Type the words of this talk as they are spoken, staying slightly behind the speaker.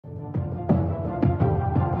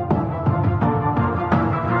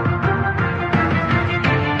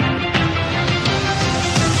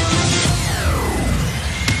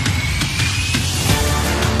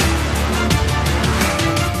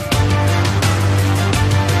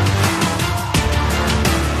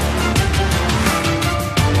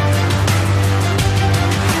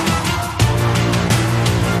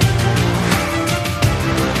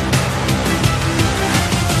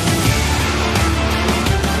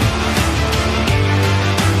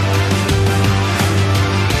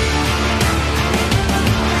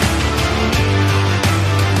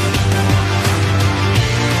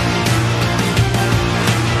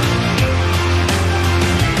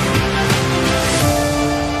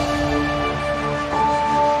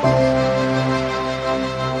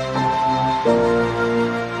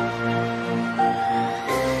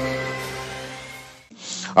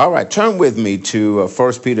All right, turn with me to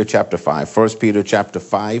 1 Peter chapter 5. 1 Peter chapter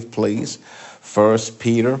 5, please. 1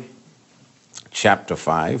 Peter chapter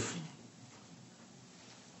 5.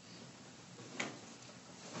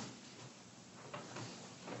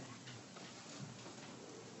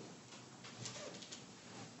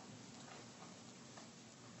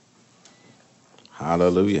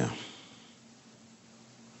 Hallelujah.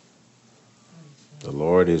 The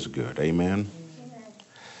Lord is good. Amen.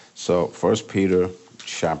 So 1 Peter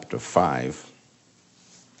chapter 5.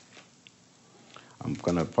 I'm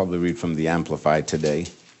going to probably read from the Amplified today.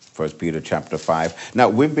 1 Peter chapter 5. Now,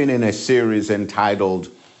 we've been in a series entitled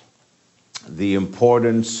The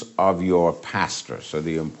Importance of Your Pastor. So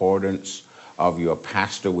the importance of your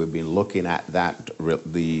pastor, we've been looking at that,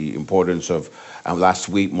 the importance of last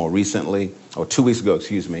week, more recently, or 2 weeks ago,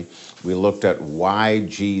 excuse me, we looked at why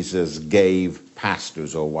Jesus gave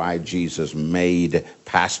pastors, or why Jesus made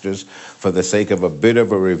pastors. For the sake of a bit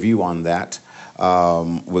of a review on that,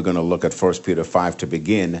 we're going to look at 1 Peter 5 to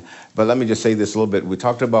begin. But let me just say this a little bit. We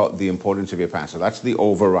talked about the importance of your pastor. That's the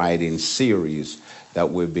overriding series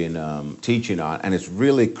that we've been teaching on, and it's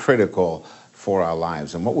really critical for our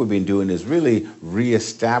lives. And what we've been doing is really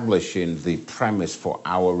reestablishing the premise for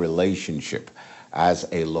our relationship as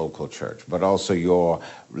a local church, but also you're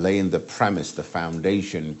laying the premise, the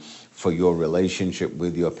foundation for your relationship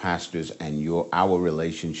with your pastors and our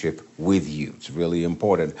relationship with you. It's really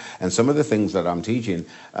important. And some of the things that I'm teaching,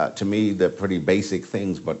 to me, they're pretty basic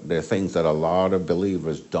things, but they're things that a lot of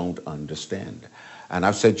believers don't understand. And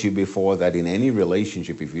I've said to you before that in any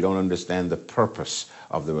relationship, if you don't understand the purpose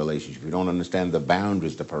of the relationship, if you don't understand the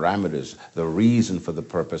boundaries, the parameters, the reason for the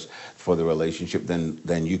purpose for the relationship,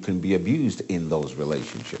 then you can be abused in those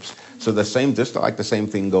relationships. So just like the same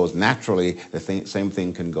thing goes naturally, same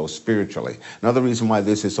thing can go spiritually. Another reason why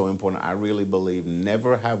this is so important, I really believe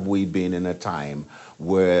never have we been in a time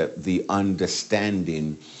where the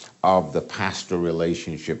understanding of the pastor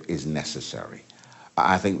relationship is necessary.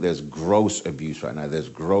 I think there's gross abuse right now. There's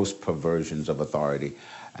gross perversions of authority,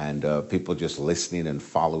 and people just listening and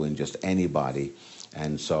following just anybody.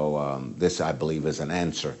 And so this, I believe, is an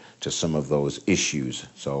answer to some of those issues.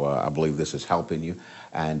 So I believe this is helping you.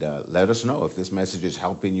 And let us know if this message is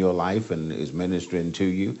helping your life and is ministering to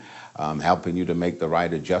you, helping you to make the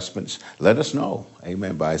right adjustments. Let us know,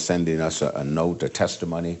 amen, by sending us a note, a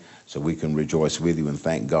testimony, so we can rejoice with you and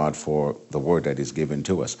thank God for the word that is given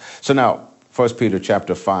to us. So now, 1 Peter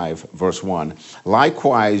chapter 5, verse 1.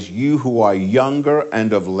 Likewise, you who are younger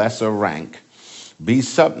and of lesser rank, I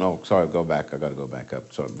got to go back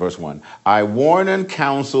up. So verse 1. I warn and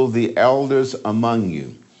counsel the elders among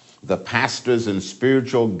you, the pastors and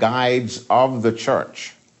spiritual guides of the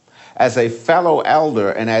church, as a fellow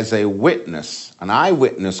elder and as a witness, an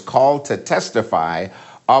eyewitness called to testify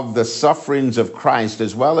of the sufferings of Christ,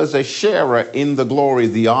 as well as a sharer in the glory,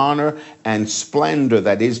 the honor and splendor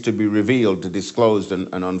that is to be revealed, disclosed and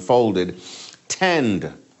unfolded. Tend.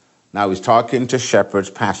 Now he's talking to shepherds,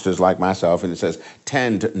 pastors like myself, and it says,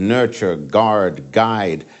 tend, nurture, guard,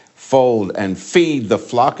 guide, fold, and feed the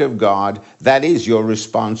flock of God. That is your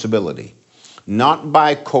responsibility. Not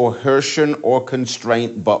by coercion or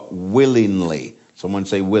constraint, but willingly. Someone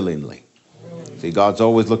say willingly. See, God's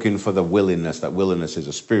always looking for the willingness. That willingness is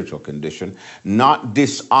a spiritual condition. Not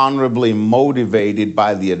dishonorably motivated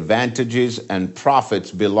by the advantages and profits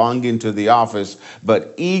belonging to the office,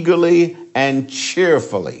 but eagerly and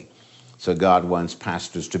cheerfully. So God wants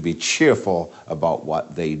pastors to be cheerful about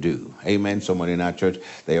what they do. Amen. Someone in our church,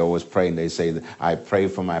 they always pray and they say, I pray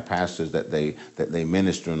for my pastors that they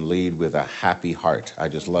minister and lead with a happy heart. I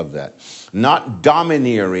just love that. Not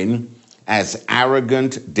domineering as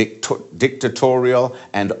arrogant, dictatorial,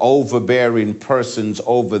 and overbearing persons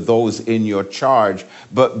over those in your charge,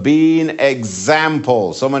 but being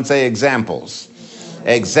examples. Someone say examples.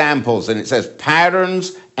 Examples. And it says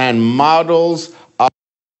patterns and models of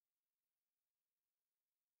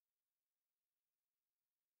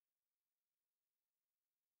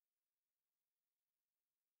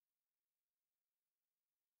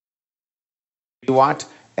what?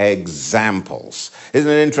 Examples. Isn't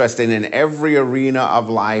it interesting? In every arena of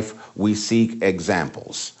life, we seek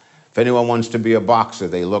examples. If anyone wants to be a boxer,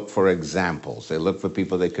 they look for examples. They look for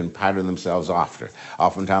people they can pattern themselves after.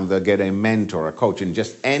 Oftentimes, they'll get a mentor, a coach in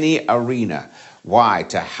just any arena. Why?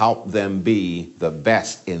 To help them be the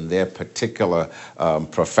best in their particular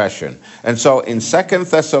profession. And so in 2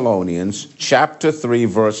 Thessalonians chapter 3,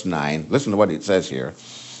 verse 9, listen to what it says here.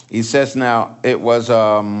 He says, now, it was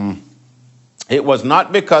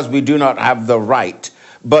not because we do not have the right,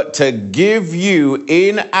 but to give you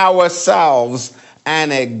in ourselves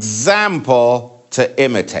an example to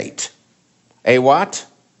imitate. A what?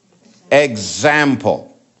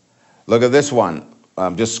 example. Look at this one.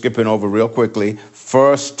 I'm just skipping over real quickly.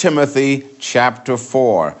 1 Timothy chapter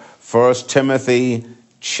 4. 1 Timothy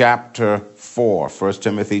chapter 4. 1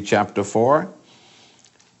 Timothy chapter 4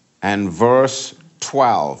 and verse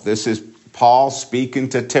 12. This is Paul speaking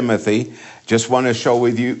to Timothy. Just want to show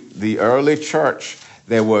with you the early church.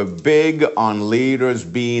 They were big on leaders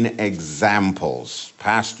being examples.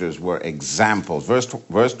 Pastors were examples.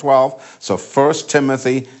 Verse 12. So 1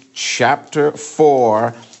 Timothy chapter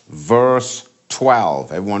 4, verse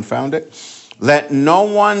 12. Everyone found it? Let no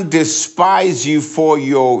one despise you for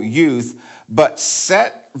your youth, but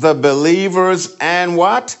set the believers and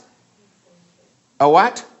what? A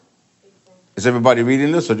what? Is everybody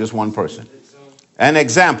reading this or just one person? An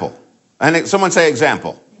example. And someone say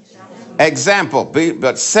example. Example.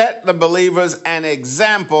 But set the believers an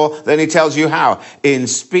example. Then he tells you how. In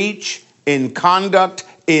speech, in conduct,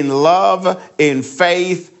 in love, in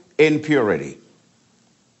faith, in purity.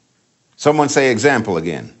 Someone say example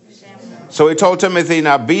again. So he told Timothy,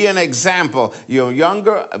 now be an example. You're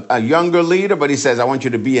a younger leader, but he says, I want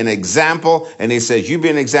you to be an example. And he says, you be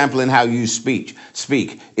an example in how you speak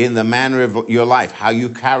in the manner of your life, how you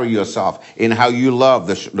carry yourself, in how you love,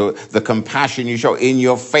 the compassion you show, in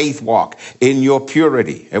your faith walk, in your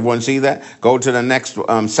purity. Everyone see that? Go to the next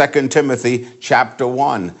 2 Timothy chapter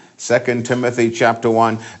 1. 2 Timothy chapter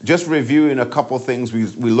 1. Just reviewing a couple things we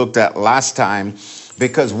looked at last time,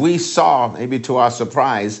 because we saw, maybe to our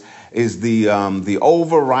surprise, is the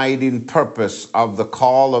overriding purpose of the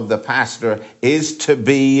call of the pastor is to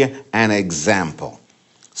be an example.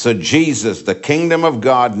 So Jesus, the kingdom of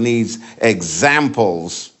God, needs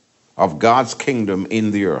examples of God's kingdom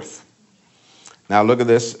in the earth. Now look at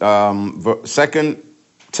this, 2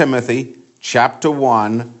 Timothy chapter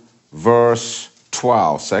 1, verse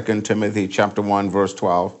 12. 2 Timothy chapter 1, verse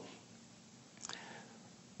 12.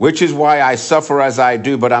 Which is why I suffer as I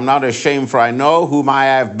do, but I'm not ashamed, for I know whom I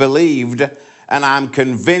have believed, and I'm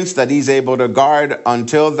convinced that he's able to guard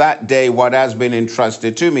until that day what has been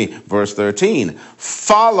entrusted to me. Verse 13,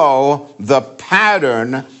 follow the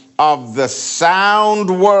pattern of the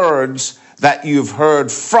sound words that you've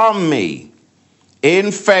heard from me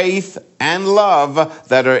in faith and love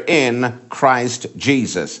that are in Christ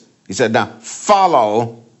Jesus. He said, now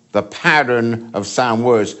follow the pattern of sound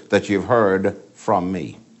words that you've heard from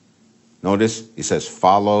me. Notice, he says,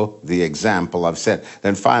 follow the example I've set.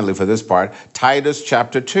 Then finally, for this part, Titus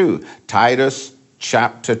chapter 2. Titus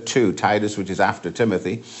chapter 2. Titus, which is after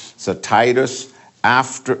Timothy. So Titus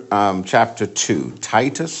after chapter 2.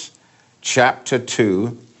 Titus chapter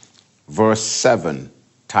 2, verse 7.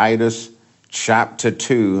 Titus chapter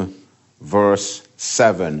 2, verse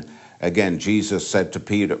 7. Again, Jesus said to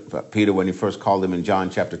Peter when he first called him in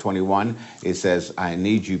John chapter 21, he says, I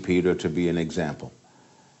need you, Peter, to be an example.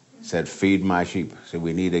 Said, feed my sheep. So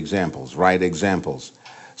we need examples, right examples.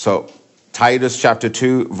 So Titus chapter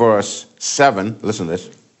 2, verse 7, listen to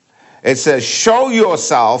this. It says, show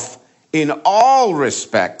yourself in all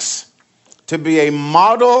respects to be a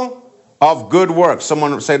model of good works.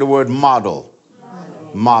 Someone say the word model.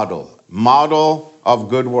 Model of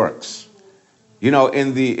good works. You know,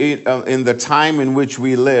 in the time in which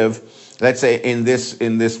we live, let's say in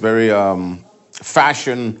this very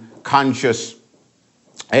fashion conscious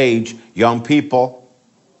age, young people,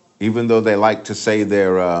 even though they like to say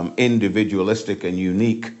they're individualistic and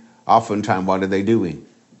unique, oftentimes what are they doing?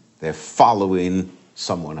 They're following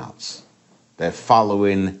someone else. They're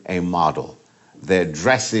following a model. They're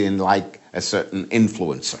dressing like a certain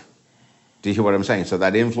influencer. Do you hear what I'm saying? So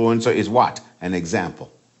that influencer is what? An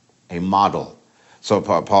example, a model. So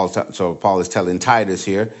Paul is telling Titus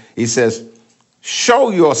here, he says, show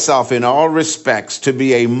yourself in all respects to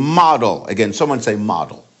be a model. Again, someone say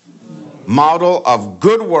model. Model of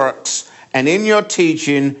good works, and in your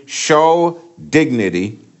teaching show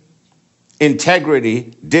dignity,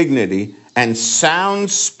 integrity, dignity, and sound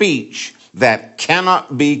speech that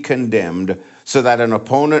cannot be condemned, so that an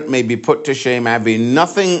opponent may be put to shame, having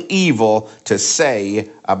nothing evil to say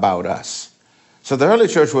about us. So the early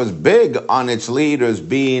church was big on its leaders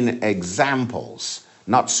being examples,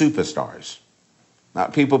 not superstars.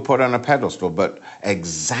 Not people put on a pedestal, but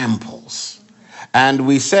examples. And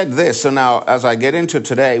we said this, so now as I get into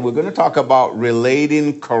today, we're going to talk about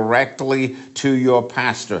relating correctly to your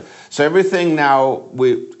pastor. So everything now,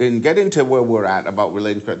 get into where we're at about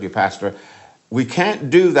relating correctly to your pastor, we can't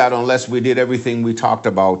do that unless we did everything we talked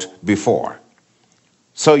about before.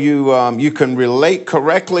 So you can relate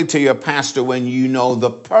correctly to your pastor when you know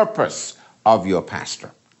the purpose of your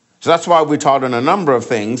pastor. So that's why we taught on a number of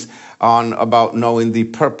things about knowing the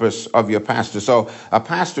purpose of your pastor. So a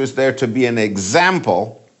pastor is there to be an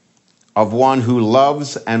example of one who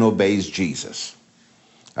loves and obeys Jesus.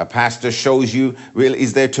 A pastor shows you, really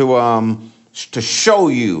is there to show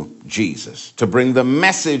you Jesus, to bring the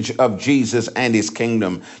message of Jesus and his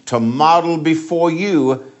kingdom, to model before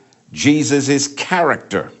you Jesus'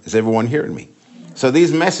 character. Is everyone hearing me? So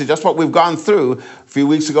these messages, that's what we've gone through. A few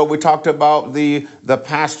weeks ago, we talked about the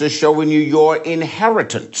pastor showing you your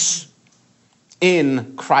inheritance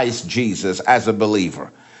in Christ Jesus as a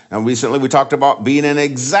believer. And recently we talked about being an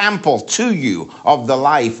example to you of the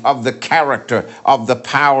life, of the character, of the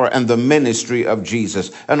power and the ministry of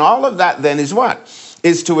Jesus. And all of that then is what?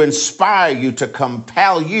 Is to inspire you, to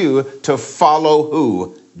compel you to follow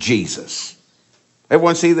who? Jesus.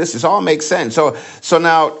 Everyone see this? This all makes sense. So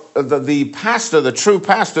now the pastor, the true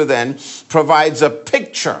pastor then, provides a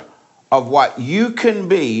picture of what you can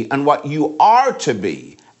be and what you are to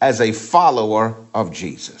be as a follower of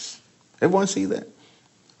Jesus. Everyone see that?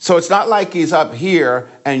 So it's not like he's up here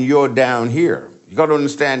and you're down here. You got to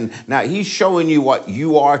understand, now he's showing you what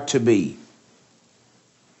you are to be.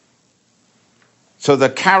 So the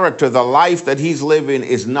character, the life that he's living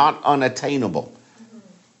is not unattainable.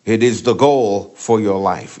 It is the goal for your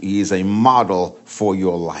life. He is a model for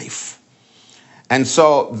your life. And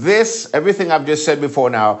so this, everything I've just said before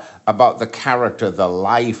now about the character, the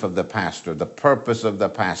life of the pastor, the purpose of the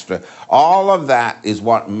pastor, all of that is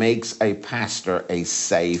what makes a pastor a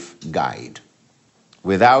safe guide.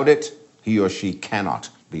 Without it, he or she cannot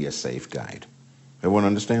be a safe guide. Everyone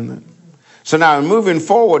understand that? So now moving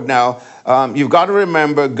forward now, you've got to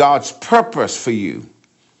remember God's purpose for you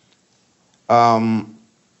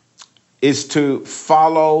is to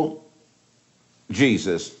follow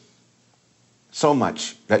Jesus so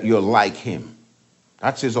much that you're like him.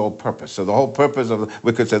 That's his whole purpose. So the whole purpose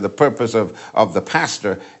we could say the purpose of the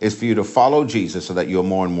pastor is for you to follow Jesus so that you're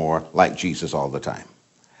more and more like Jesus all the time.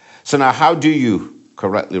 So now how do you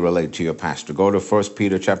correctly relate to your pastor? Go to 1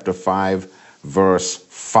 Peter chapter 5, verse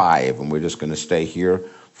 5, and we're just going to stay here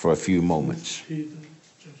for a few moments.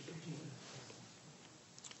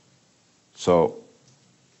 So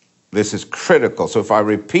this is critical. So if I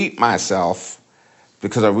repeat myself,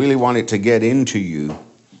 because I really want it to get into you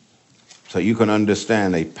so you can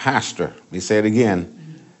understand a pastor. Let me say it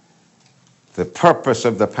again. The purpose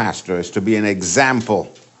of the pastor is to be an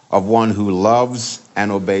example of one who loves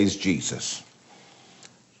and obeys Jesus.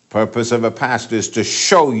 Purpose of a pastor is to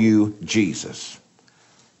show you Jesus.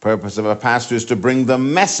 Purpose of a pastor is to bring the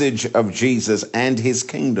message of Jesus and his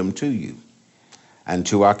kingdom to you and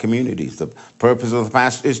to our communities. The purpose of the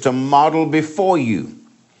pastor is to model before you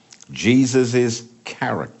Jesus'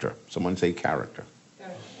 character. Someone say character.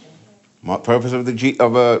 Purpose of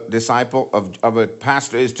a disciple, of a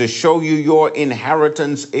pastor, is to show you your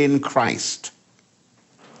inheritance in Christ.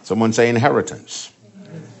 Someone say inheritance.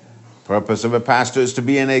 Purpose of a pastor is to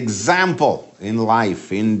be an example in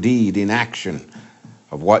life, in deed, in action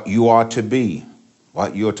of what you are to be,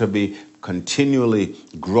 what you're to be continually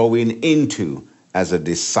growing into as a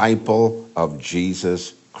disciple of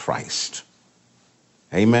Jesus Christ.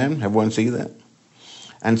 Amen? Everyone see that?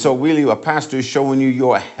 And so really a pastor is showing you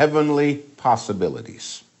your heavenly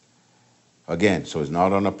possibilities. Again, so it's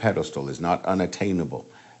not on a pedestal. It's not unattainable.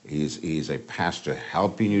 He's a pastor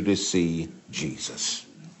helping you to see Jesus.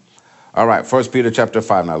 All right, 1 Peter chapter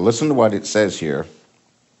 5. Now listen to what it says here.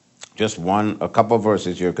 Just a couple of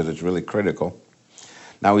verses here because it's really critical.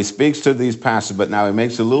 Now he speaks to these pastors, but now he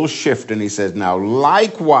makes a little shift and he says, now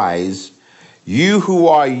likewise, you who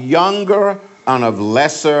are younger and of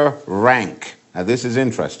lesser rank. Now this is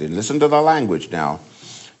interesting. Listen to the language now.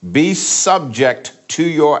 Be subject to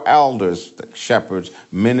your elders, the shepherds,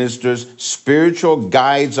 ministers, spiritual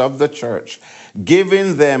guides of the church,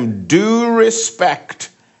 giving them due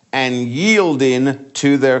respect and yielding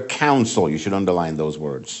to their counsel. You should underline those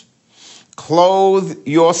words. Clothe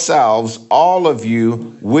yourselves, all of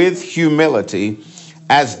you, with humility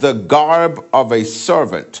as the garb of a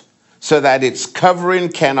servant, so that its covering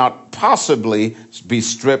cannot possibly be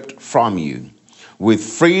stripped from you, with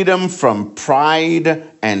freedom from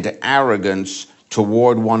pride and arrogance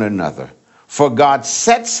toward one another. For God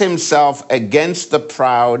sets himself against the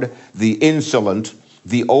proud, the insolent,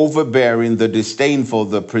 the overbearing, the disdainful,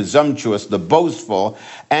 the presumptuous, the boastful,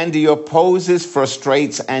 and he opposes,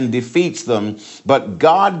 frustrates, and defeats them. But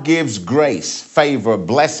God gives grace, favor,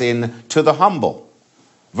 blessing to the humble.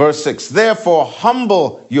 Verse 6, therefore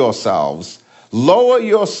humble yourselves, lower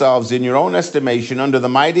yourselves in your own estimation under the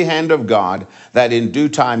mighty hand of God, that in due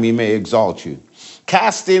time he may exalt you.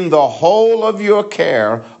 Casting the whole of your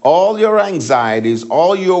care, all your anxieties,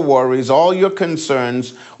 all your worries, all your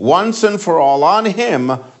concerns, once and for all on him,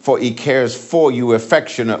 for he cares for you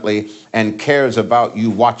affectionately and cares about you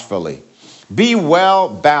watchfully. Be well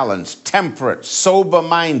balanced, temperate,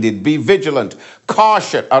 sober-minded, be vigilant,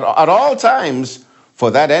 cautious at all times,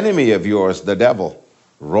 for that enemy of yours, the devil,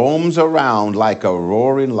 roams around like a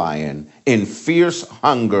roaring lion in fierce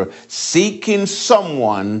hunger, seeking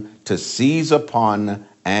someone to seize upon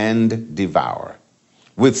and devour.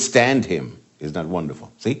 Withstand him. Isn't that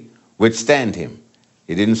wonderful? See? Withstand him.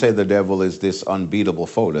 He didn't say the devil is this unbeatable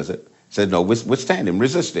foe, does it? He said, no, withstand him,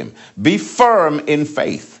 resist him. Be firm in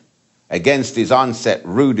faith. Against his onset,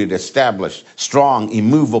 rooted, established, strong,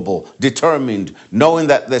 immovable, determined, knowing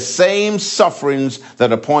that the same sufferings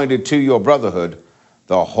that are pointed to your brotherhood,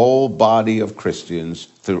 the whole body of Christians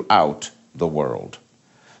throughout the world.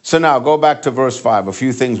 So now go back to verse 5. A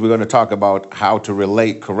few things we're going to talk about how to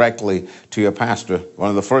relate correctly to your pastor. One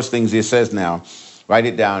of the first things he says now, write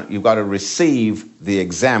it down, you've got to receive the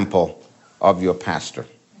example of your pastor.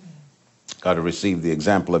 Got to receive the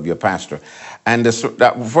example of your pastor. And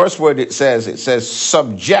that first word it says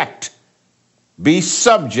subject. Be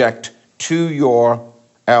subject to your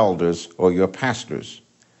elders or your pastors.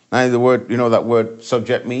 Now the word, you know that word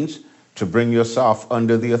subject means? To bring yourself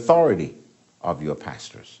under the authority of your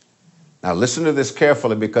pastors. Now listen to this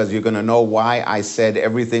carefully, because you're going to know why I said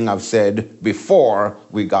everything I've said before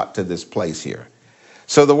we got to this place here.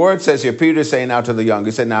 So the word says here, Peter saying now to the young,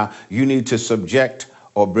 he said, now you need to subject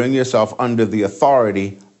or bring yourself under the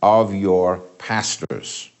authority of your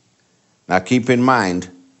pastors. Now keep in mind,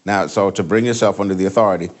 now so to bring yourself under the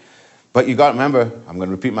authority, but you got to remember, I'm going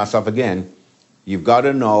to repeat myself again, you've got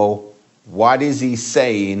to know what is he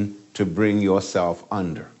saying to bring yourself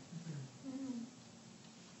under.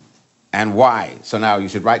 And why? So now you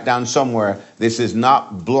should write down somewhere, this is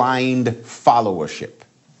not blind followership.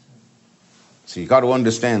 So you got to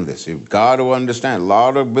understand this. You've got to understand. A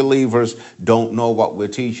lot of believers don't know what we're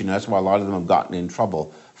teaching. That's why a lot of them have gotten in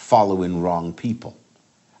trouble following wrong people.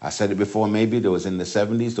 I said it before, maybe there was in the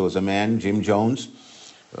 70s, there was a man, Jim Jones,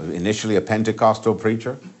 initially a Pentecostal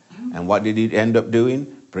preacher. And what did he end up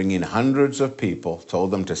doing? Bringing hundreds of people,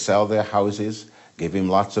 told them to sell their houses, give him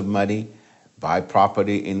lots of money, buy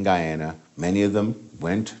property in Guyana. Many of them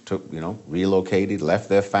went, relocated, left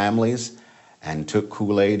their families, and took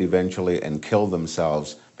Kool-Aid eventually and killed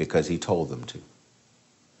themselves because he told them to.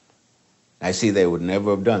 I see they would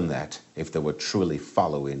never have done that if they were truly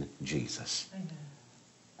following Jesus.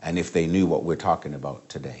 And if they knew what we're talking about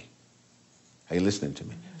today. Are you listening to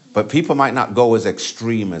me? But people might not go as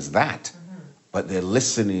extreme as that, but they're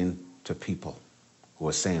listening to people who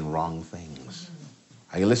are saying wrong things.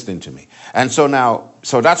 Are you listening to me? And so now,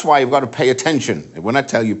 so that's why you've got to pay attention. When I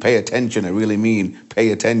tell you pay attention, I really mean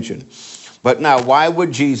pay attention. But now, why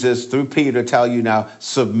would Jesus, through Peter, tell you now,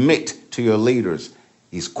 submit to your leaders?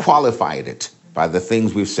 He's qualified it by the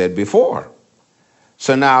things we've said before.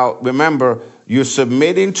 So now, remember, you're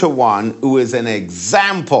submitting to one who is an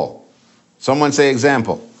example. Someone say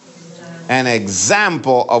example. An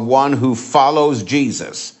example of one who follows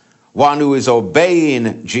Jesus, one who is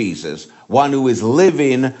obeying Jesus, one who is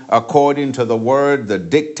living according to the word, the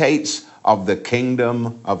dictates of the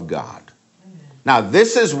kingdom of God. Now,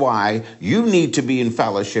 this is why you need to be in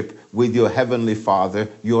fellowship with your Heavenly Father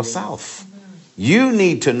yourself. You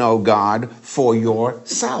need to know God for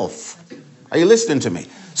yourself. Are you listening to me?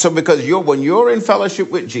 So because when you're in fellowship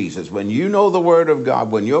with Jesus, when you know the Word of God,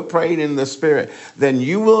 when you're praying in the Spirit, then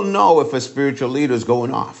you will know if a spiritual leader is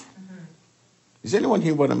going off. Does anyone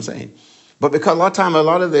hear what I'm saying? But because a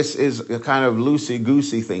lot of this is a kind of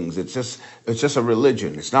loosey-goosey things. It's just a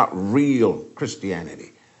religion. It's not real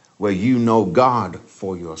Christianity, where you know God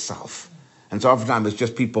for yourself. And so oftentimes it's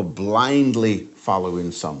just people blindly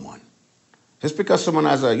following someone. Just because someone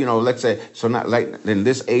has let's say, so not like in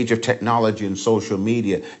this age of technology and social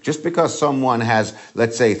media, just because someone has,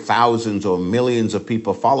 let's say, thousands or millions of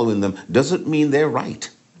people following them, doesn't mean they're right.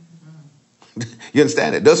 You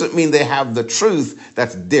understand? It doesn't mean they have the truth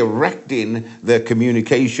that's directing their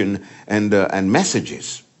communication and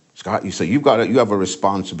messages. Scott, so you have a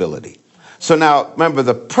responsibility. So now, remember,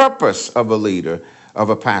 the purpose of a leader,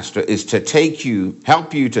 of a pastor, is to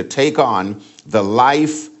help you to take on the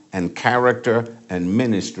life and character and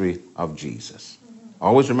ministry of Jesus.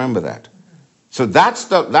 Always remember that. So that's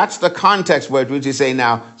the context where which you say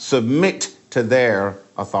now, submit to their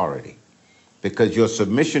authority. Because your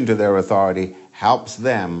submission to their authority helps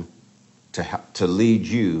them to lead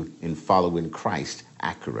you in following Christ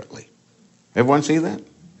accurately. Everyone see that?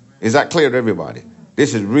 Is that clear to everybody?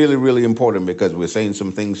 This is really, really important, because we're saying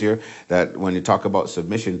some things here that when you talk about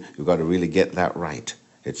submission, you've got to really get that right.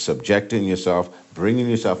 It's subjecting yourself, bringing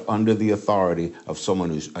yourself under the authority of someone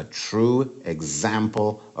who's a true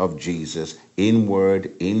example of Jesus in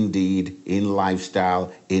word, in deed, in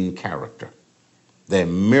lifestyle, in character. They're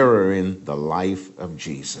mirroring the life of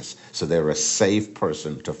Jesus. So they're a safe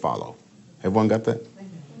person to follow. Everyone got that?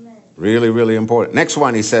 Amen. Really, really important. Next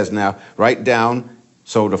one, he says now, write down.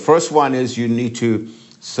 So the first one is you need to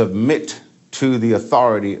submit to the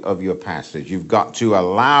authority of your pastors. You've got to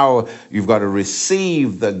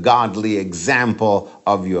receive the godly example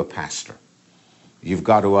of your pastor. You've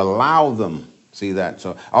got to allow them. See that?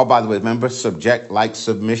 So, oh, by the way, remember, subject-like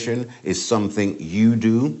submission is something you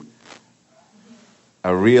do.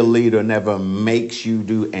 A real leader never makes you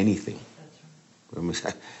do anything.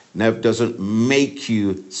 Never doesn't make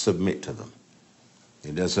you submit to them.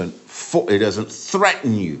 It doesn't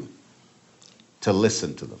threaten you to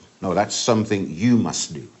listen to them. No, that's something you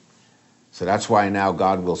must do. So that's why now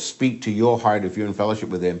God will speak to your heart if you're in fellowship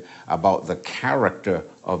with him about the character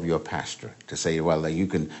of your pastor. To say, well, you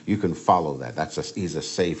can follow that. He's a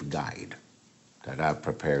safe guide that I've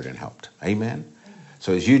prepared and helped. Amen?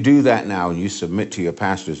 So as you do that now and you submit to your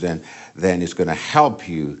pastors, then it's going to help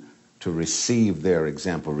you to receive their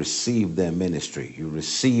example, receive their ministry. You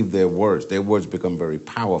receive their words. Their words become very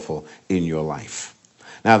powerful in your life.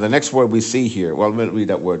 Now, the next word we see here, well, let me read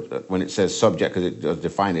that word when it says subject, because it does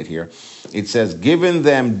define it here. It says, giving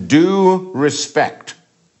them due respect.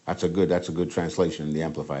 That's a good translation in the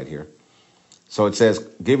Amplified here. So it says,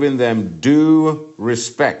 giving them due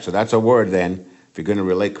respect. So that's a word then. If you're going to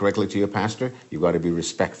relate correctly to your pastor, you've got to be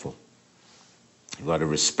respectful. You've got to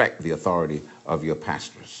respect the authority of your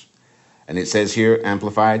pastors. And it says here,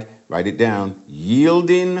 Amplified, write it down,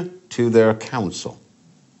 yielding to their counsel.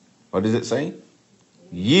 What does it say?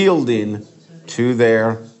 Yielding to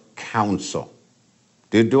their counsel.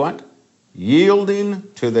 Did what? Yielding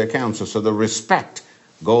to their counsel. So the respect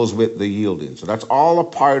goes with the yielding. So that's all a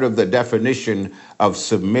part of the definition of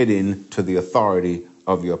submitting to the authority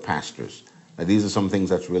of your pastors. Now, these are some things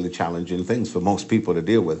that's really challenging things for most people to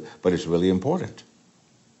deal with, but it's really important.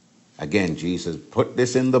 Again, Jesus put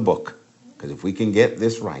this in the book, because if we can get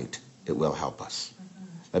this right, it will help us.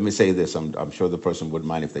 Let me say this. I'm sure the person wouldn't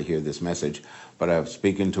mind if they hear this message, but I was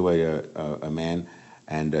speaking to a man,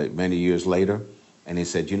 and many years later, and he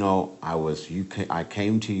said, I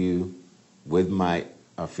came to you with my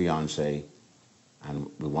fiance,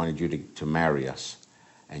 and we wanted you to marry us,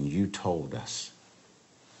 and you told us.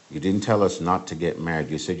 You didn't tell us not to get married.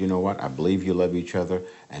 You said, you know what? I believe you love each other,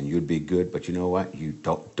 and you'd be good, but you know what? You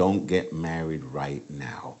don't get married right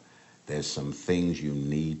now. There's some things you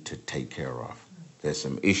need to take care of. There's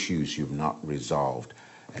some issues you've not resolved.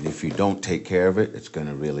 And if you don't take care of it, it's going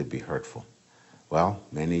to really be hurtful. Well,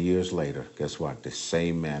 many years later, guess what? The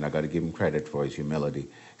same man, I got to give him credit for his humility. He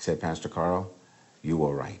said, Pastor Carl, you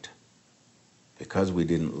were right. Because we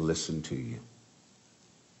didn't listen to you,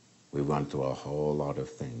 we went through a whole lot of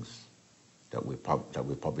things that we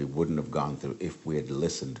probably wouldn't have gone through if we had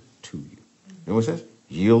listened to you. You know what it says?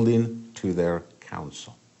 Yielding to their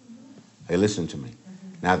counsel. Hey, listen to me.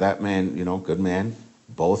 Now that man, good man,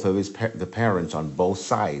 both of the parents on both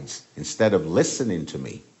sides, instead of listening to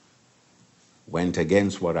me, went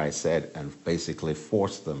against what I said and basically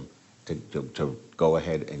forced them to go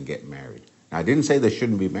ahead and get married. Now, I didn't say they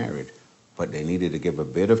shouldn't be married, but they needed to give a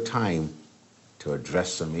bit of time to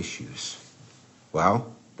address some issues.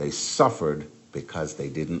 Well, they suffered because they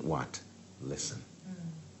didn't what? Listen.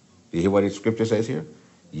 Do you hear what the scripture says here?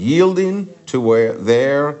 Yielding to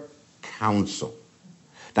their counsel.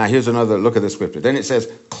 Now, here's another look at the scripture. Then it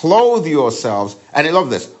says, clothe yourselves, and I love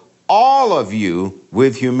this, all of you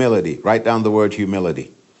with humility. Write down the word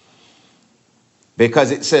humility. Because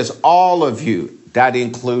it says all of you. That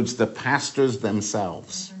includes the pastors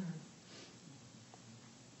themselves.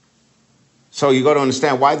 So you got to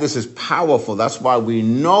understand why this is powerful. That's why we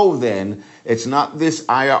know then it's not this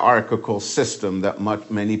hierarchical system that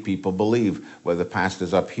many people believe, where the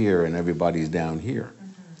pastor's up here and everybody's down here.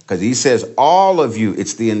 Because he says all of you,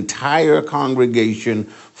 it's the entire congregation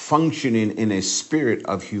functioning in a spirit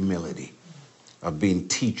of humility, of being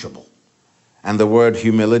teachable. And the word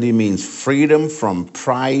humility means freedom from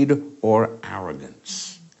pride or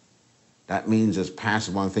arrogance. That means, as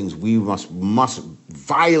pastors, one of the things we must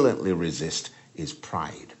violently resist is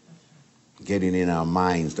pride. Getting in our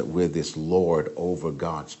minds that we're this Lord over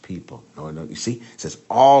God's people. No, you see, it says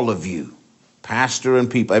all of you, pastor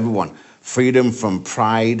and people, everyone, freedom from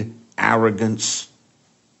pride, arrogance.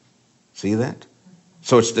 See that?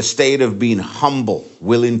 So it's the state of being humble,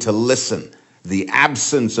 willing to listen, the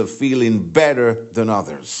absence of feeling better than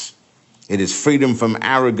others. It is freedom from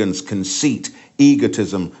arrogance, conceit,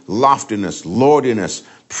 egotism, loftiness, lordiness,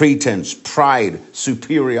 pretense, pride,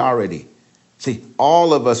 superiority. See,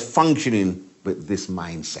 all of us functioning with this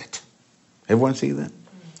mindset. Everyone see that?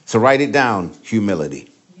 So write it down, humility.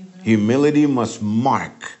 Humility must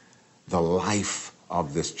mark the life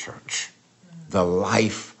of this church, the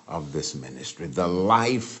life of this ministry, the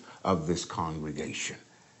life of this congregation.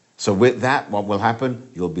 So with that, what will happen?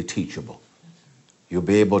 You'll be teachable. You'll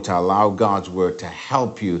be able to allow God's word to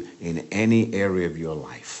help you in any area of your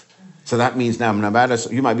life. So that means now, no matter,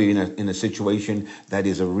 you might be in a situation that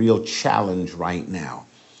is a real challenge right now.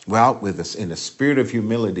 Well, in a spirit of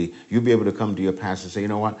humility, you'll be able to come to your pastor and say, you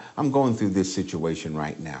know what, I'm going through this situation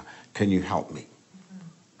right now. Can you help me?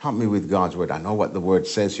 Help me with God's word. I know what the word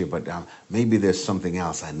says here, but maybe there's something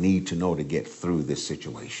else I need to know to get through this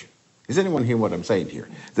situation. Does anyone hear what I'm saying here?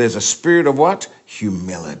 There's a spirit of what?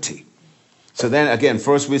 Humility. So then again,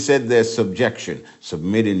 first we said there's subjection,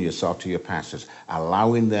 submitting yourself to your pastors,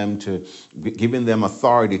 allowing them to, giving them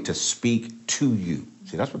authority to speak to you.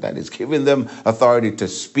 See, that's what that is, giving them authority to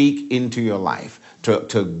speak into your life,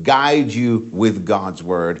 to guide you with God's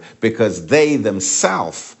word, because they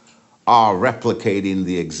themselves are replicating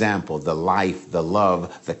the example, the life, the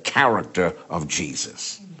love, the character of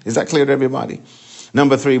Jesus. Is that clear to everybody?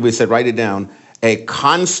 Number 3, we said, write it down, a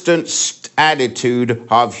constant attitude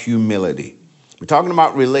of humility. We're talking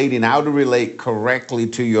about relating, how to relate correctly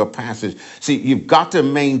to your pastors. See, you've got to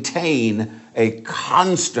maintain a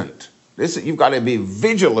constant. You've got to be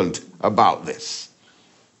vigilant about this.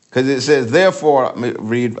 Because it says, therefore, let me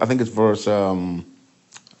read, I think it's verse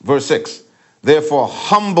 6. Therefore,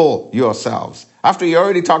 humble yourselves. After he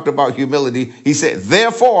already talked about humility, he said,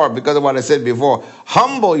 therefore, because of what I said before,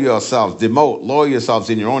 humble yourselves, demote, lower yourselves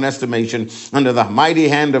in your own estimation under the mighty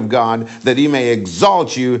hand of God, that he may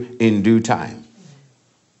exalt you in due time.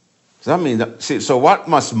 So that means, see, so what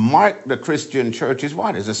must mark the Christian church is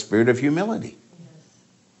what? Is a spirit of humility.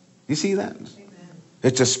 You see that? Amen.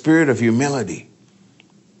 It's a spirit of humility.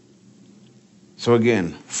 So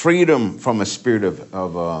again, freedom from a spirit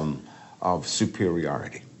of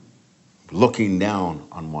superiority, looking down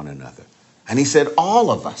on one another. And he said, all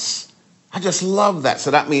of us. I just love that. So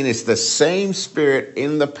that means it's the same spirit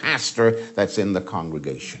in the pastor that's in the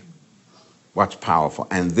congregation. What's powerful.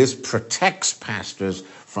 And this protects pastors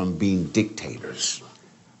from being dictators,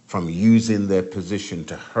 from using their position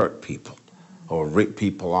to hurt people or rip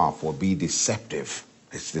people off or be deceptive.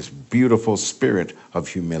 It's this beautiful spirit of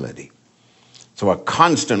humility. So a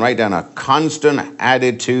constant, write down, a constant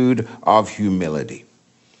attitude of humility.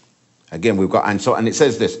 Again, we've got, and it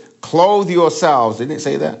says this, clothe yourselves. Didn't it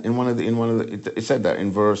say that it said that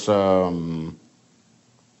in verse,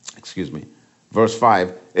 verse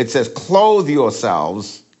 5. It says, clothe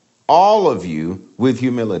yourselves, all of you, with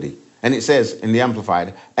humility. And it says in the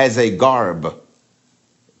Amplified, as a garb.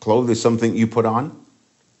 Clothes is something you put on.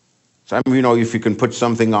 So you know, if you can put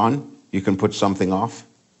something on, you can put something off.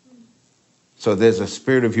 So there's a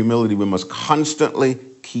spirit of humility we must constantly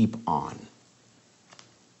keep on.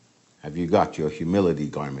 Have you got your humility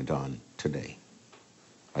garment on today?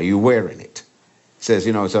 Are you wearing it? It says,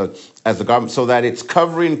 you know, so as the garment, so that its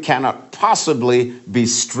covering cannot possibly be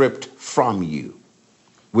stripped from you,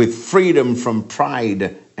 with freedom from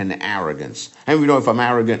pride and arrogance. And you know, if I'm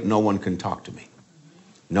arrogant, no one can talk to me.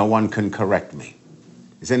 No one can correct me.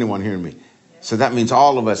 Is anyone hearing me? So that means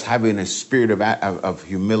all of us having a spirit of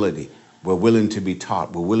humility. We're willing to be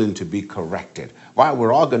taught. We're willing to be corrected. Why?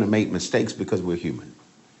 We're all going to make mistakes because we're human.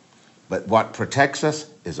 But what protects us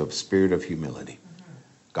is a spirit of humility.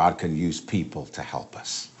 God can use people to help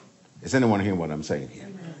us. Is anyone hearing what I'm saying here?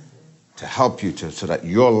 Amen. To help you so that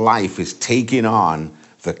your life is taking on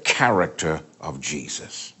the character of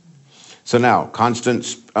Jesus. So now,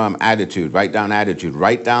 constant attitude. Write down attitude.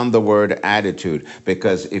 Write down the word attitude,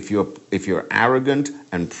 because if you're arrogant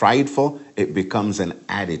and prideful, it becomes an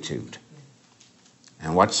attitude.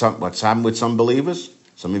 And what's happened with some believers?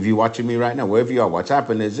 Some of you watching me right now, wherever you are, what's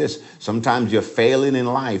happened is this. Sometimes you're failing in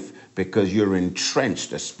life because you're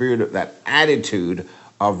entrenched. A spirit of that attitude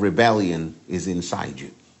of rebellion is inside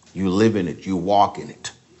you. You live in it. You walk in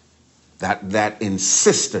it. That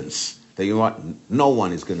insistence that you know what, no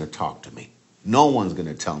one is going to talk to me. No one's going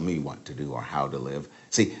to tell me what to do or how to live.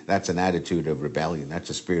 See, that's an attitude of rebellion. That's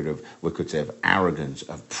a spirit of, we could say, of arrogance,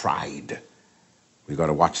 of pride. We've got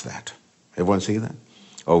to watch that. Everyone see that?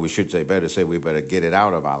 Or we should say, better say, we better get it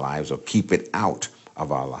out of our lives or keep it out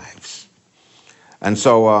of our lives. And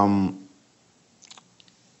so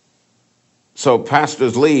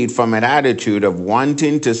pastors lead from an attitude of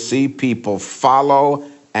wanting to see people follow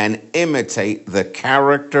and imitate the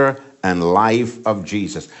character and life of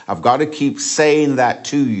Jesus. I've got to keep saying that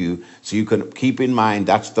to you so you can keep in mind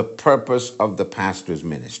that's the purpose of the pastor's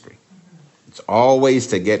ministry. It's always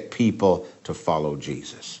to get people to follow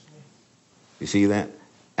Jesus. You see that?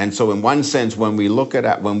 And so in one sense, when we look at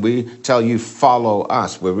that, when we tell you follow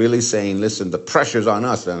us, we're really saying, listen, the pressure's on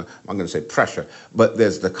us. And I'm going to say pressure, but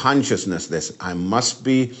there's the consciousness, this, I must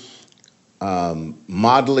be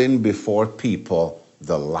modeling before people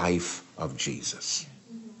the life of Jesus.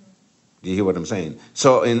 Do you hear what I'm saying?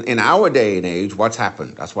 So in our day and age, what's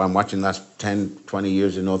happened? That's why I'm watching the last 10, 20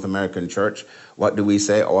 years in North American church. What do we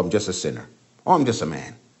say? Oh, I'm just a sinner. Oh, I'm just a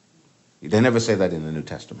man. They never say that in the New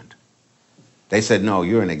Testament. They said, no,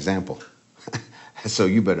 you're an example. So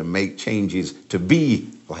you better make changes to be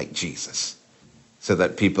like Jesus so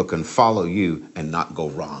that people can follow you and not go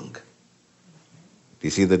wrong. Do you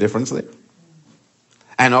see the difference there?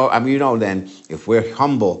 And then if we're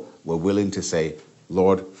humble, we're willing to say,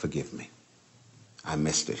 Lord, forgive me. I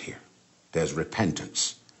missed it here. There's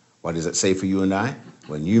repentance. What does it say for you and I?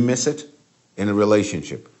 When you miss it in a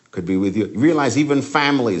relationship, could be with you. You realize even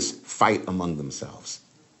families fight among themselves.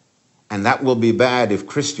 And that will be bad if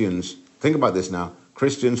Christians, think about this now,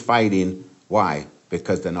 Christians fighting, why?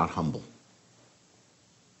 Because they're not humble.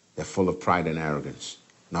 They're full of pride and arrogance,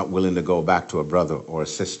 not willing to go back to a brother or a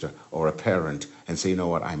sister or a parent and say, you know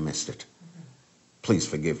what, I missed it. Please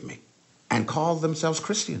forgive me. And call themselves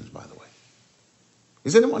Christians, by the way.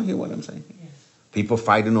 Is anyone hear what I'm saying? Yes. People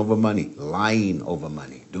fighting over money, lying over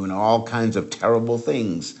money, doing all kinds of terrible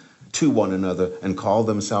things to one another and call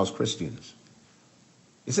themselves Christians.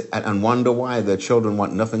 And wonder why their children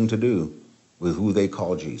want nothing to do with who they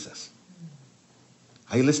call Jesus.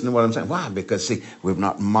 Are you listening to what I'm saying? Why? Because, see, we've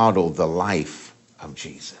not modeled the life of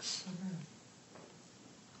Jesus.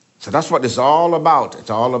 So that's what it's all about.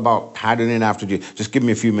 It's all about patterning after Jesus. Just give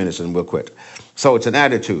me a few minutes and we'll quit. So it's an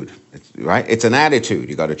attitude, right? It's an attitude.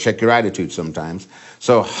 You got to check your attitude sometimes.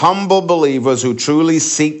 So humble believers who truly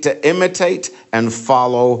seek to imitate and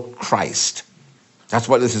follow Christ. That's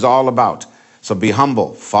what this is all about. So be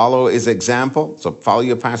humble. Follow his example. So follow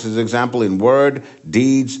your pastor's example in word,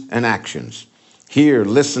 deeds, and actions. Hear,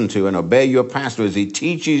 listen to, and obey your pastor as he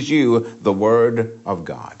teaches you the word of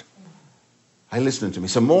God. Are you listening to me?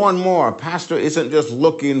 So more and more, a pastor isn't just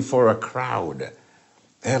looking for a crowd.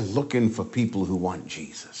 They're looking for people who want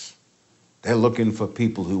Jesus. They're looking for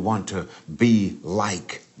people who want to be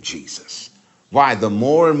like Jesus. Why? The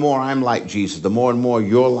more and more I'm like Jesus, the more and more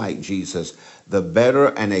you're like Jesus, the better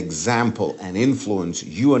an example and influence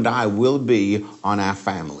you and I will be on our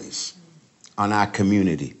families, on our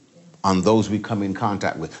community, on those we come in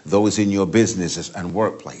contact with, those in your businesses and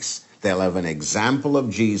workplace. They'll have an example of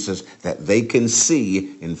Jesus that they can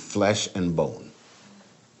see in flesh and bone.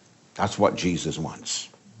 That's what Jesus wants.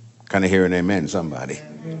 Can I hear an amen, somebody?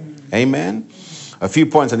 Amen. A few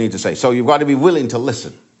points I need to say. So you've got to be willing to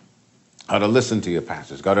listen. Got to listen to your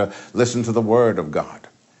pastors. Got to listen to the word of God.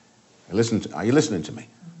 Are you listening to me?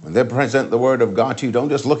 When they present the word of God to you, don't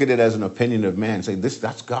just look at it as an opinion of man. Say,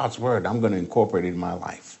 that's God's word. I'm going to incorporate it in my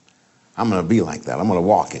life. I'm going to be like that. I'm going to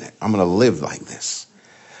walk in it. I'm going to live like this.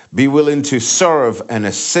 Be willing to serve and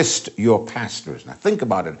assist your pastors. Now think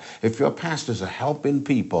about it. If your pastors are helping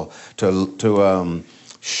people to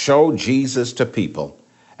show Jesus to people,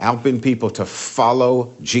 helping people to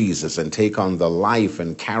follow Jesus and take on the life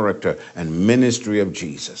and character and ministry of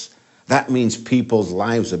Jesus, that means people's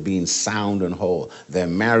lives are being sound and whole. Their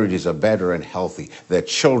marriages are better and healthy. Their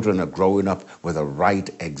children are growing up with a right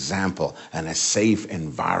example and a safe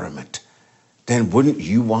environment. Then wouldn't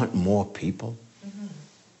you want more people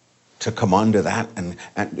to come under that? And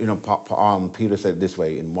Peter said it this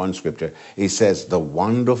way in one scripture. He says, the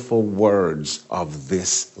wonderful words of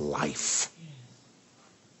this life.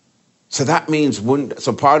 So that means,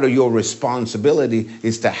 so part of your responsibility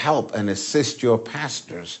is to help and assist your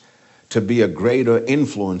pastors to be a greater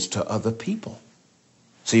influence to other people.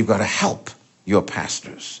 So you've got to help your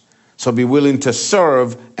pastors. So be willing to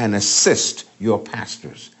serve and assist your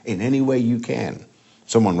pastors in any way you can.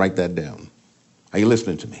 Someone write that down. Are you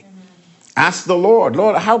listening to me? Ask the Lord,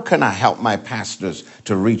 how can I help my pastors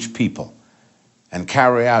to reach people and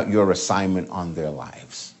carry out your assignment on their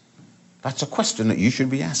lives? That's a question that you should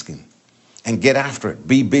be asking. And get after it.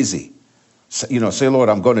 Be busy. Say, Lord,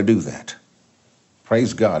 I'm going to do that.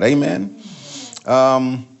 Praise God. Amen.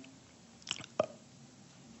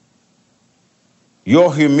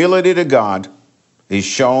 Your humility to God is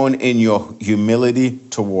shown in your humility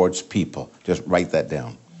towards people. Just write that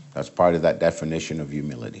down. That's part of that definition of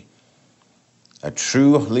humility. A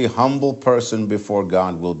truly humble person before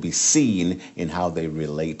God will be seen in how they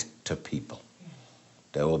relate to people.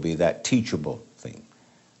 There will be that teachable thing.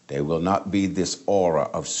 There will not be this aura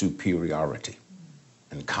of superiority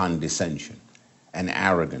and condescension and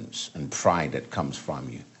arrogance and pride that comes from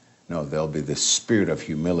you. No, there'll be this spirit of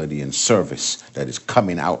humility and service that is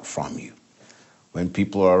coming out from you. When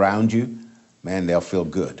people are around you, man, they'll feel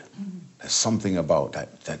good. There's something about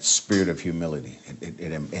that spirit of humility.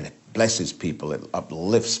 It blesses people. It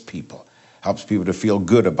uplifts people. Helps people to feel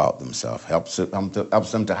good about themselves. Helps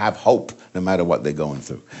them to have hope no matter what they're going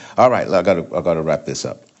through. All right, I got to wrap this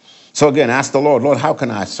up. So again, ask the Lord, how can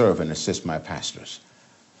I serve and assist my pastors?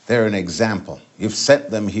 They're an example. You've sent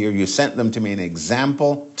them here. You sent them to me, an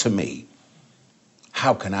example to me.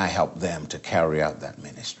 How can I help them to carry out that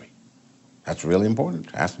ministry? That's really important.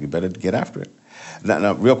 You better get after it.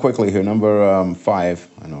 Now, real quickly here, number 5.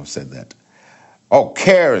 I know I said that. Oh,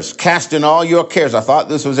 cares. Cast in all your cares. I thought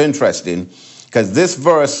this was interesting because this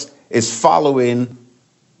verse is following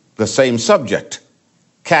the same subject.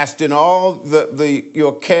 Cast in all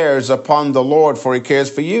your cares upon the Lord, for he cares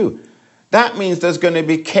for you. That means there's going to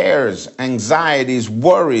be cares, anxieties,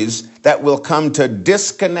 worries that will come to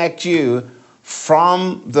disconnect you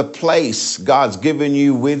from the place God's given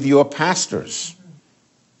you with your pastors.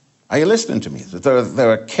 Are you listening to me?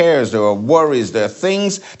 There are cares, there are worries, there are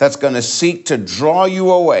things that's going to seek to draw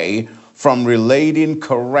you away from relating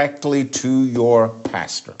correctly to your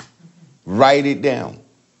pastor. Write it down.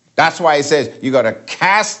 That's why it says you got to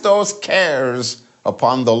cast those cares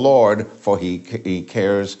upon the Lord, for he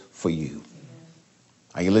cares for you.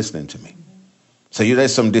 Are you listening to me? So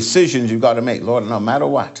there's some decisions you've got to make. Lord, no matter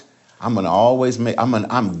what, I'm going to always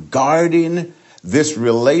I'm guarding this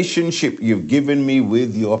relationship you've given me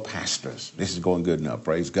with your pastors. This is going good now.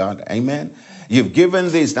 Praise God. Amen. You've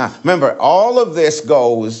given these. Now, remember, all of this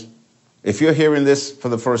goes, if you're hearing this for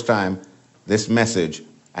the first time, this message,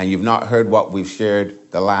 and you've not heard what we've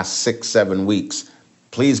shared the last 6-7 weeks,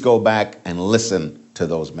 please go back and listen to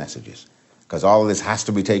those messages, because all of this has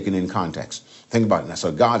to be taken in context. Think about it now.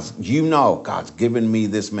 So God's given me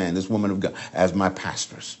this man, this woman of God as my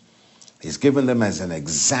pastors. He's given them as an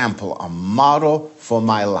example, a model for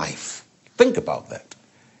my life. Think about that.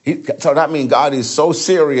 So that means God is so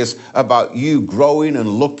serious about you growing and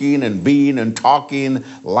looking and being and talking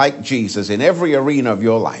like Jesus in every arena of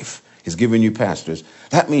your life. He's given you pastors.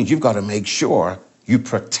 That means you've got to make sure you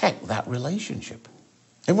protect that relationship.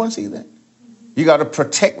 Everyone see that? You got to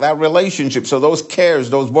protect that relationship. So those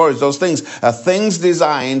cares, those worries, those things are things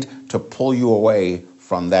designed to pull you away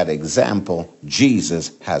from that example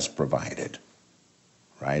Jesus has provided.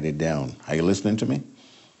 Write it down. Are you listening to me?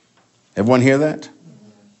 Everyone hear that?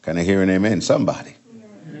 Can I hear an amen? Somebody.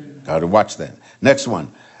 Got to watch that. Next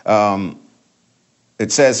one.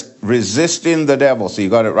 It says resisting the devil. So you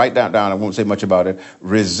got to write that down. I won't say much about it.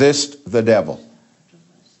 Resist the devil.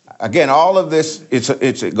 Again, all of this,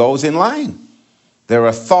 it goes in line. There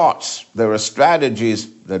are thoughts, there are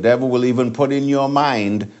strategies the devil will even put in your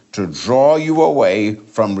mind to draw you away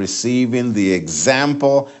from receiving the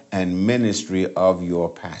example and ministry of your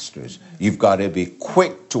pastors. You've got to be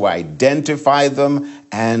quick to identify them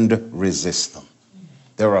and resist them.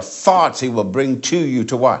 There are thoughts he will bring to you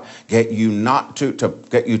to what? Get you to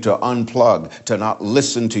get you to unplug, to not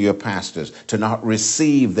listen to your pastors, to not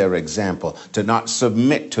receive their example, to not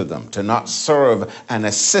submit to them, to not serve and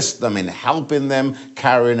assist them in helping them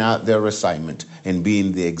carrying out their assignment in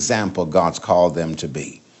being the example God's called them to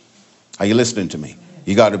be. Are you listening to me?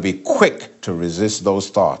 You got to be quick to resist those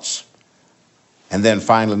thoughts. And then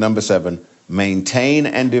finally, number 7, maintain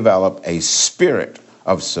and develop a spirit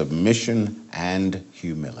of submission and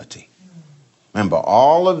humility. Remember,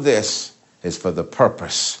 all of this is for the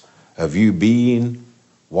purpose of you being,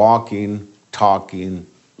 walking, talking,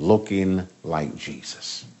 looking like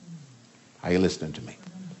Jesus. Are you listening to me?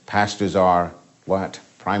 Pastors are what?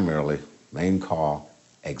 Primarily, main call,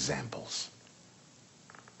 examples.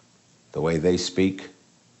 The way they speak,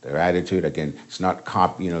 their attitude, again, it's not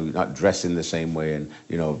not dressing the same way and,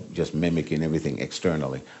 just mimicking everything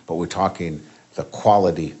externally, but we're talking the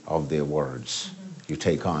quality of their words. You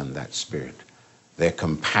take on that spirit. Their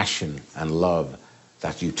compassion and love,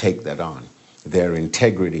 that you take that on. Their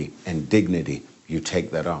integrity and dignity, you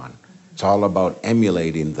take that on. It's all about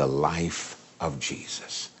emulating the life of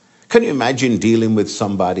Jesus. Can you imagine dealing with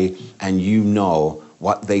somebody and you know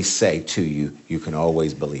what they say to you, you can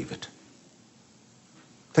always believe it?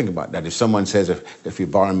 Think about that. If someone says, if you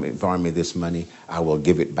borrow me this money, I will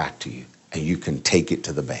give it back to you, and you can take it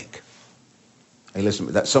to the bank. Hey,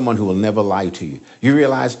 listen, that's someone who will never lie to you. You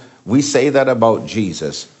realize we say that about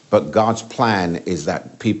Jesus, but God's plan is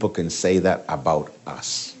that people can say that about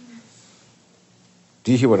us.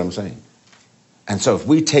 Do you hear what I'm saying? And so if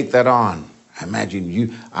we take that on,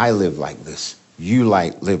 imagine I live like this. you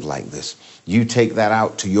live like this. You take that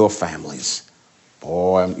out to your families.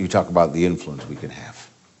 Boy, you talk about the influence we can have.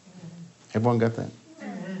 Everyone got that?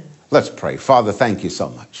 Let's pray. Father, thank you so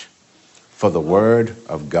much for the word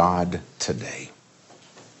of God today.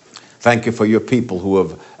 Thank you for your people who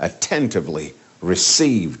have attentively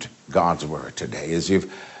received God's word today as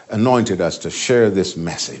you've anointed us to share this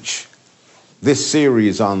message. This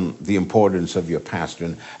series on the importance of your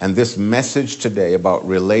pastor and this message today about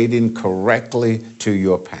relating correctly to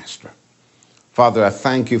your pastor. Father, I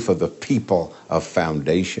thank you for the people of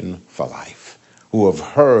Foundation for Life who have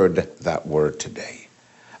heard that word today.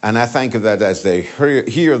 And I thank you that as they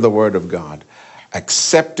hear the word of God,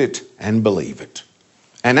 accept it and believe it,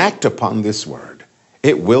 and act upon this word,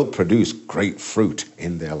 it will produce great fruit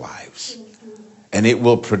in their lives. And it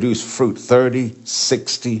will produce fruit 30,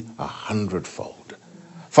 60, 100-fold.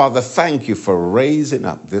 Father, thank you for raising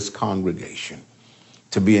up this congregation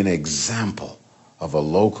to be an example of a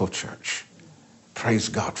local church. Praise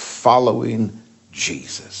God, following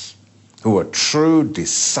Jesus, who are true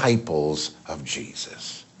disciples of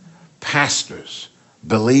Jesus. Pastors,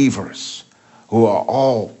 believers, who are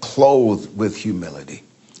all clothed with humility,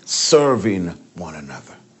 serving one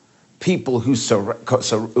another. People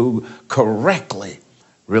who correctly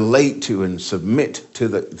relate to and submit to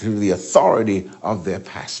the authority of their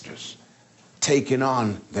pastors, taking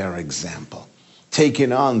on their example,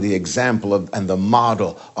 taking on the example of and the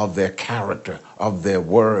model of their character, of their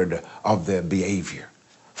word, of their behavior.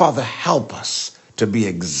 Father, help us to be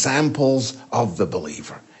examples of the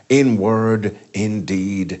believer in word, in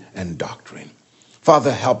deed, and doctrine.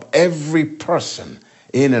 Father, help every person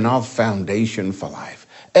in and of Foundation for Life,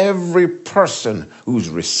 every person who's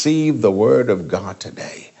received the word of God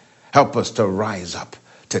today. Help us to rise up,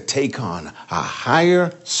 to take on a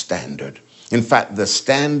higher standard. In fact, the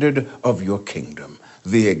standard of your kingdom,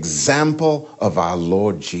 the example of our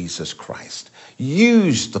Lord Jesus Christ.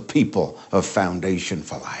 Use the people of Foundation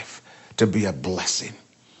for Life to be a blessing.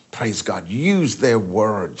 Praise God. Use their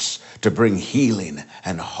words to bring healing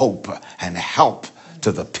and hope and help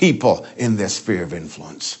to the people in their sphere of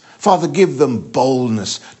influence. Father, give them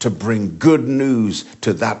boldness to bring good news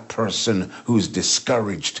to that person who's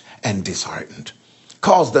discouraged and disheartened.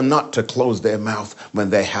 Cause them not to close their mouth when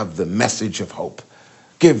they have the message of hope.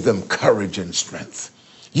 Give them courage and strength.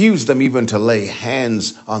 Use them even to lay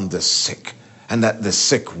hands on the sick, and that the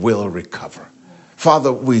sick will recover.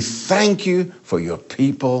 Father, we thank you for your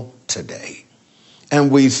people today.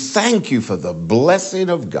 And we thank you for the blessing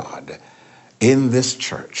of God in this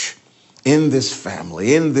church, in this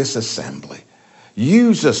family, in this assembly.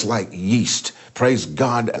 Use us like yeast, praise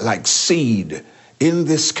God, like seed in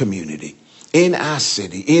this community, in our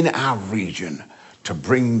city, in our region, to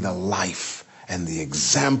bring the life and the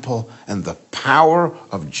example and the power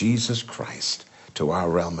of Jesus Christ to our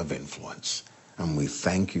realm of influence. And we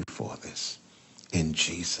thank you for this in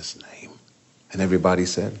Jesus' name. And everybody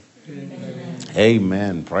said, amen.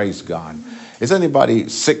 Amen. Praise God. Is anybody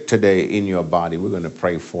sick today in your body? We're going to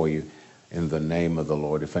pray for you in the name of the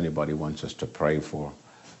Lord. If anybody wants us to pray for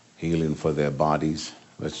healing for their bodies,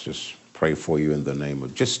 let's just pray for you in the name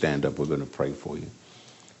of, just stand up. We're going to pray for you.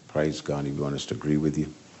 Praise God. If you want us to agree with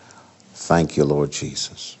you. Thank you, Lord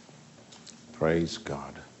Jesus. Praise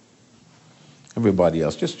God. Everybody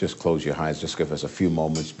else, just close your eyes. Just give us a few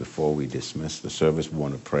moments before we dismiss the service. We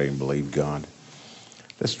want to pray and believe God.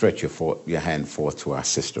 Let's stretch your hand forth to our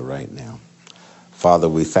sister right now. Father,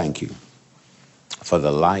 we thank you for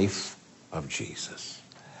the life of Jesus.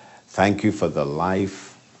 Thank you for the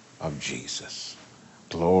life of Jesus.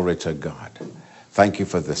 Glory to God. Thank you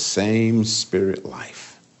for the same spirit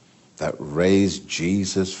life that raised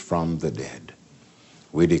Jesus from the dead.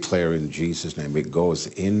 We declare in Jesus' name, it goes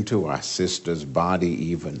into our sister's body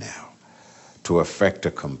even now to effect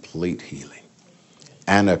a complete healing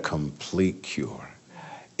and a complete cure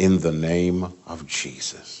in the name of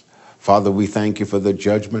Jesus. Father, we thank you for the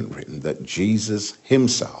judgment written that Jesus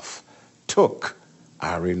himself took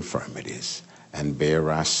our infirmities and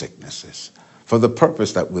bare our sicknesses for the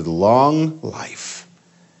purpose that with long life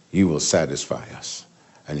you will satisfy us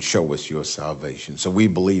and show us your salvation. So we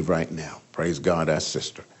believe right now. Praise God, our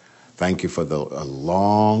sister. Thank you for a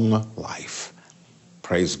long life.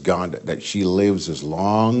 Praise God that she lives as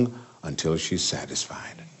long until she's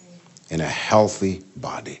satisfied in a healthy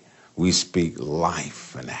body. We speak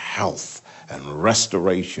life and health and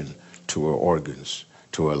restoration to her organs,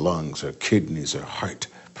 to her lungs, her kidneys, her heart.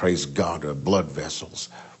 Praise God, her blood vessels.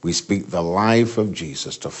 We speak the life of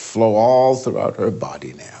Jesus to flow all throughout her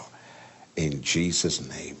body now. In Jesus'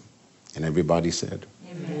 name. And everybody said,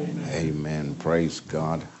 amen. Amen. Praise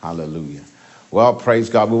God. Hallelujah. Well, praise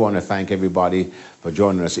God. We want to thank everybody for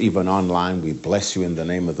joining us, even online. We bless you in the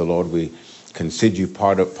name of the Lord. We consider you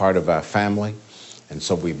part of our family. And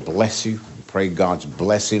so we bless you and pray God's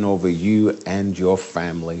blessing over you and your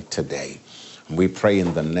family today. And we pray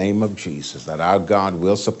in the name of Jesus that our God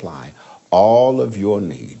will supply all of your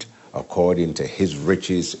need according to his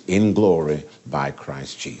riches in glory by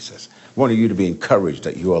Christ Jesus. I want you to be encouraged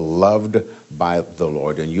that you are loved by the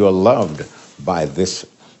Lord and you are loved by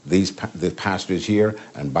the pastors here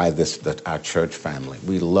and by our church family.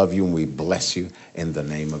 We love you and we bless you in the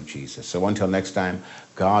name of Jesus. So until next time,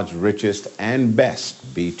 God's richest and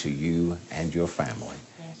best be to you and your family.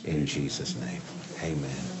 In Jesus' name,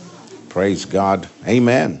 amen. Praise God.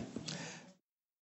 Amen.